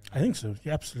 I think so.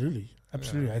 Yeah, absolutely.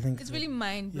 I think it's really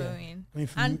mind blowing. I mean,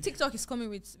 and TikTok is coming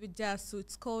with jazz, so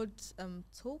it's called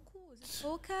Toku. Is it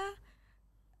Toka?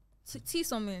 T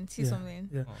something.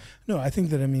 Yeah. No, I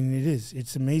think that it is.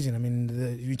 It's amazing. I mean,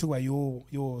 if you talk about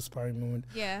your sparring moment,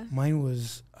 mine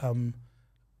was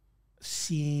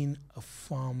seeing a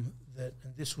farm and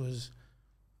this was,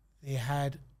 they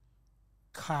had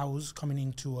cows coming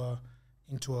into a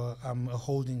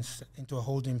holding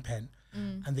pen,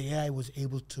 and the AI was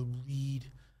able to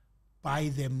read by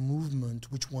their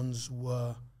movement which ones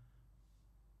were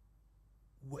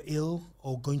ill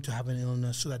or going to have an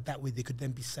illness, so that way they could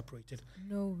then be separated.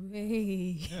 No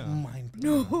way. Yeah. Mind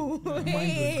blowing. No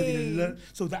way.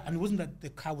 So that, and it wasn't that the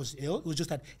cow was ill, it was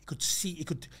just that it could see, it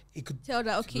could tell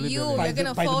that, okay, Literally. you're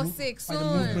gonna fall sick soon. By the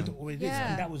movement or it is,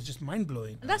 and that was just mind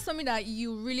blowing. And that's something that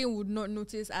you really would not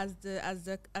notice as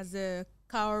the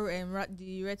cow and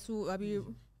the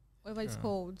retu, whatever it's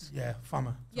called. Yeah,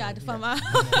 farmer. Yeah, the farmer.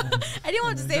 I didn't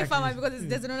want to say farmer because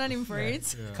there's another name for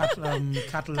it. Cattle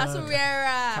Cattle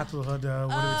herder,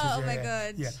 whatever it is. Oh my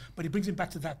God. Yeah, but it brings me back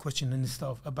to that question and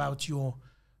stuff about your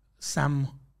Sam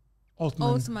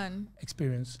Altman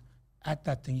experience at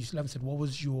that thing. You still haven't said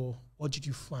what did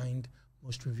you find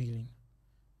most revealing?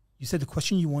 You said the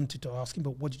question you wanted to ask him,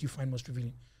 but what did you find most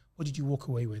revealing? What did you walk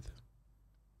away with?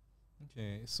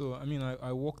 Okay, so I mean,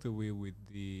 I walked away with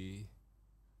the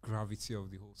gravity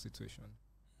of the whole situation,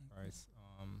 right?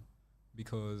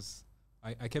 Because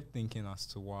I kept thinking as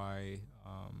to why,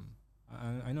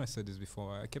 I know I said this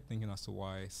before, I kept thinking as to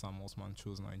why Sam Altman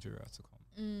chose Nigeria to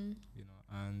come, you know,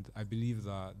 and I believe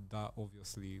that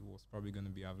obviously was probably going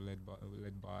to be led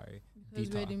by because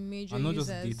data, we're the major and not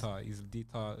users. just data, is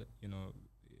data, you know,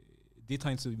 data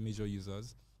into major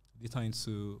users, data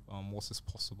into what is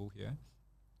possible here.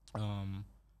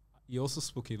 He also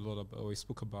spoke a lot about, or he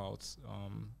spoke about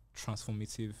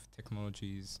transformative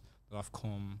technologies that have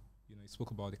come. You know, he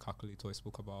spoke about the calculator. He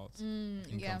spoke about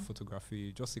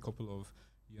photography. Just a couple of,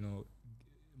 you know,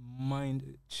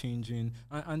 mind changing.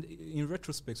 And in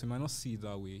retrospect, we might not see it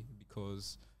that way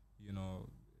because, you know,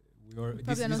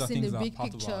 these are things that are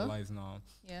part of our lives now,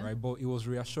 right? But it was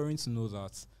reassuring to know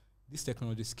that these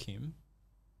technologies came,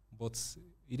 but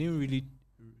it didn't really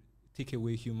take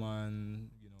away human,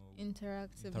 you know,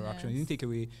 interaction. It didn't take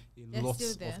away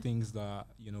lots of things that,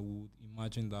 you know, we would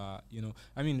imagine that, you know.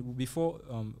 I mean, before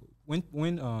when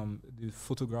the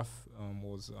photograph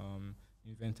was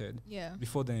invented,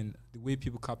 before then, the way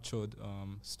people captured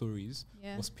stories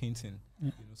was painting. You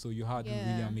know, so you had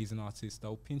really amazing artists that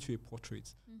would paint you a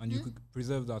portrait, and you could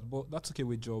preserve that. But that took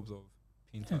away jobs of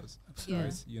painters,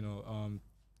 right? You know,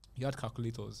 you had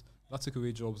calculators. That took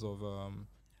away jobs of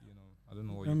you know, I don't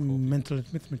know what you call mental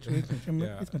arithmetic.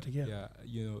 Yeah,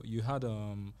 you know, you had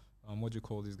what do you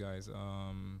call these guys? The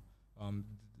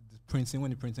printing,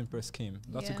 when the printing press came,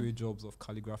 that took away jobs of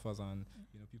calligraphers and,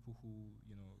 you know, people who,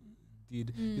 you know,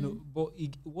 did, you know, but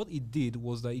what it did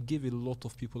was that it gave a lot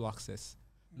of people access.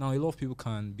 Now a lot of people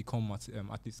can become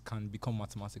at least can become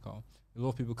mathematical. A lot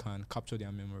of people can capture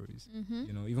their memories.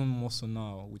 You know, even more so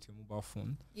now with your mobile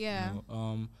phone. You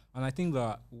know, and I think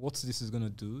that what this is going to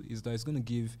do is that it's going to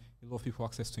give a lot of people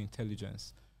access to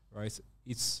intelligence, right?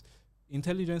 It's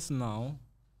intelligence now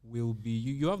will be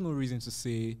you have no reason to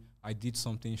say I did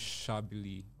something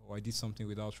shabbily or I did something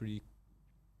without really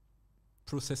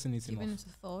processing it enough.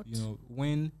 You know,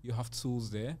 when you have tools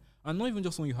there, and not even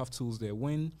just when you have tools there,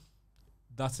 when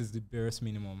that is the barest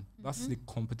minimum, that's the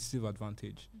competitive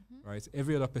advantage, right?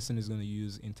 Every other person is going to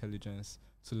use intelligence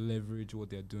to leverage what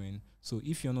they're doing. So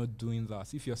if you're not doing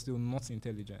that, if you're still not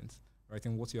intelligent, right,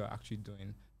 in what you're actually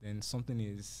doing, then something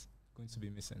is going to be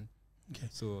missing. Okay.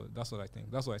 So that's what I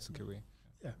think. That's what I took away.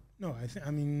 Yeah. No,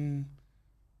 I mean,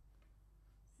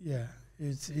 yeah,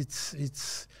 it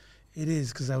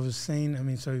is, because I was saying, I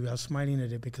mean, sorry, I was smiling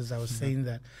at it because I was saying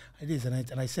that it is,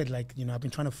 and I said, like, you know, I've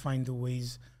been trying to find the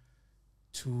ways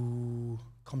to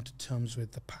come to terms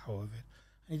with the power of it.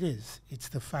 And it is. It's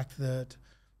the fact that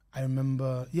I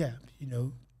remember, you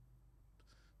know,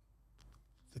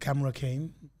 the camera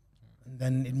came, and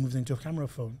then it moved into a camera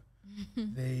phone,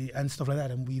 and stuff like that,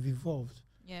 and we've evolved.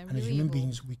 Yeah, and really as human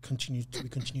beings, we continue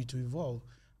to evolve,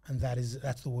 and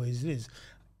that's the way it is.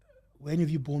 Were any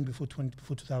of you born before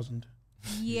 2000?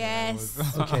 Yes.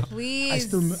 Okay.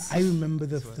 Please. I remember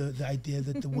the idea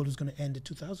that the world was going to end at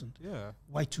 2000. Yeah.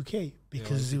 Y2K,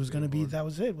 because it was going to be, that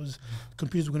was it.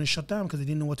 Computers were going to shut down because they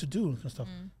didn't know what to do and stuff.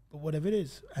 But whatever it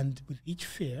is, and with each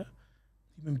fear,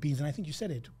 human beings, and I think you said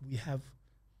it, we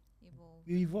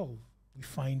evolve. We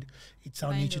find it's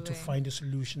our nature to find a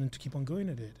solution and to keep on going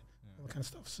at it. All that kind of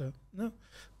stuff. So no,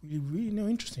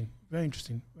 really interesting, very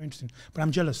interesting. But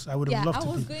I'm jealous. I would have loved to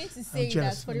be. I was going to say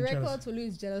that for the record, Tolu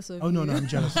is jealous of you. Oh no, I'm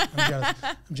jealous. I'm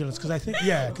jealous because I think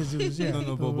because it was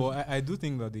but I do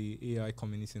think that the AI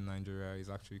community in Nigeria is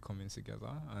actually coming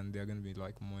together, and there are going to be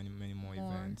like many more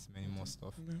events, many more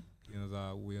stuff. You know,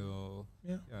 that will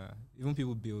even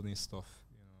people building stuff.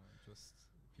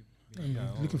 I'm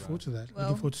looking forward to that.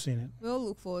 Looking forward to seeing it. We'll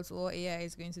look forward to what AI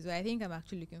is going to do. I think I'm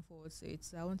actually looking forward to it.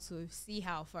 So I want to see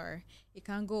how far it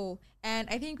can go. And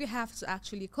I think we have to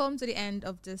actually come to the end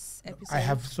of this episode. I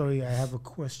have a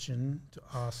question to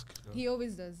ask. He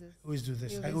always does this.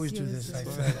 I always do this. I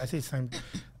say it's time.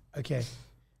 Okay.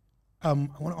 I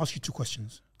want to ask you two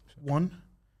questions. Sure. One,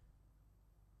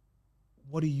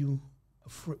 what keeps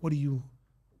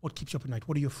you up at night?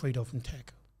 What are you afraid of in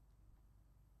tech?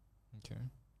 Okay.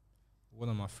 What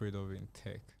I'm afraid of in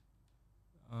tech?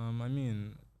 I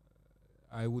mean,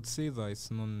 I would say that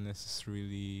it's not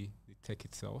necessarily the tech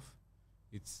itself.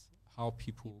 It's how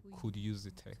people could use the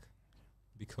tech.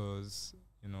 Because,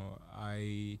 you know,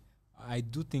 I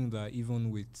do think that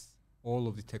even with all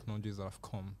of the technologies that have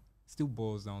come, it still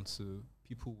boils down to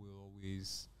people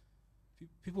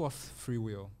have free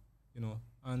will, you know,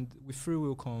 and with free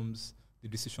will comes the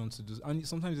decision to do, and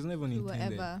sometimes it's not even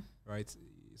intended, right?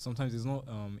 Sometimes it's not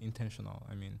intentional.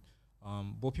 I mean,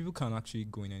 but people can actually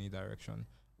go in any direction,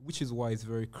 which is why it's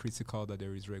very critical that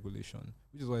there is regulation.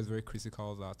 Which is why it's very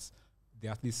critical that there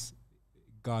are at least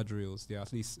guardrails. There are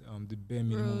at least the bare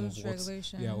minimum of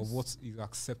what is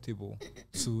acceptable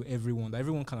to everyone. That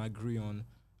everyone can agree on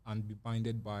and be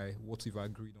binded by what we've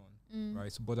agreed on,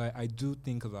 right? But I do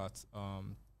think that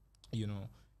you know,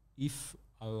 if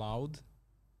allowed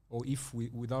or if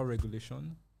without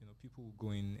regulation, people will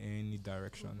go in any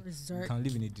direction. We Resort. can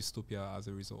live in a dystopia as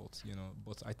a result, you know.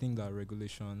 But I think that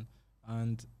regulation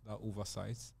and that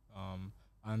oversight,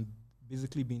 and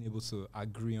basically being able to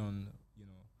agree on, you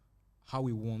know, how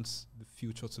we want the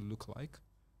future to look like,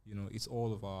 you know, it's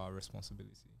all of our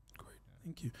responsibility. Great,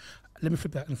 thank you. Let me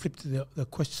flip that and flip to the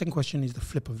second question is the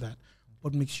flip of that.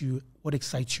 What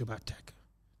excites you about tech?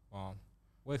 Wow.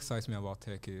 What excites me about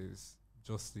tech is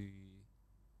just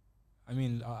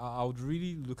I would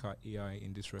really look at AI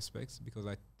in this respect, because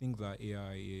I think that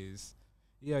AI is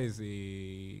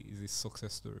a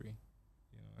success story.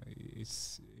 You know,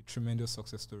 it's a tremendous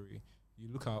success story. You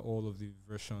look at all of the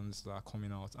versions that are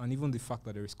coming out, and even the fact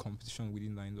that there is competition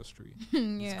within the industry.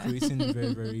 Yeah. It's creating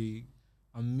very, very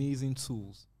amazing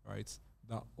tools, right,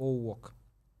 that all work.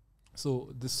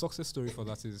 So the success story for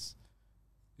that is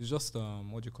just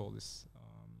what do you call this?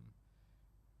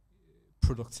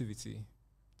 Productivity.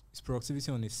 It's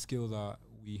productivity on a scale that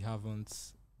we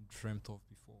haven't dreamt of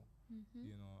before. Mm-hmm.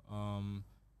 You know,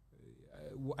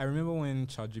 I remember when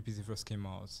ChatGPT first came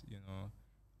out, you know,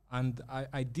 and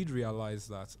I did realize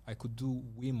that I could do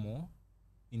way more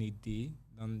in a day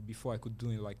than before I could do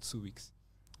in like 2 weeks,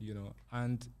 you know,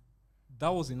 and that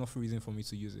was enough reason for me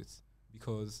to use it,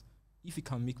 because if it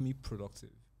can make me productive,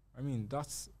 I mean,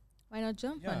 that's... Why not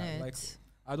jump on it? Like,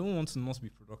 I don't want to not be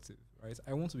productive, right?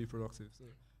 I want to be productive. So,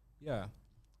 yeah,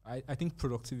 I think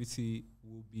productivity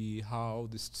will be how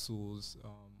these tools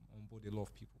onboard a lot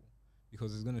of people,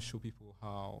 because it's going to show people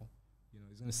how, you know,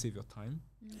 it's going to save your time,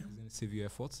 it's going to save you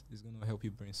effort, it's going to help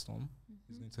you brainstorm,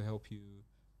 it's going to help you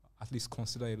at least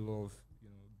consider a lot of, you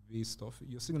know, base stuff.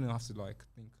 You're still going to have to like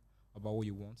think about what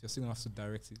you want. You're still going to have to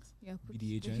direct it. Yeah, be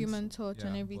the agent, human touch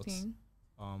and everything.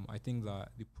 I think that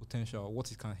the potential,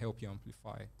 what it can help you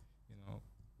amplify, you know,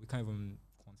 we can't even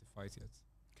quantify it yet.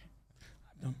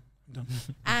 I'm done.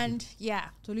 And yeah,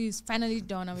 Tolu is finally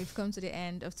done, and we've come to the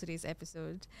end of today's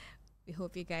episode. We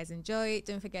hope you guys enjoy it.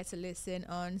 Don't forget to listen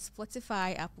on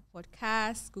Spotify, Apple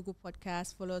Podcasts, Google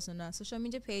Podcasts. Follow us on our social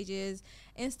media pages,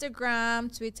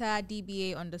 Instagram, Twitter,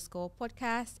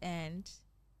 DBA_podcast. And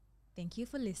thank you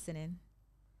for listening.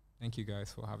 Thank you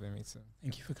guys for having me too.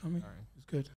 Thank you for coming. All right. It was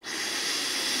good.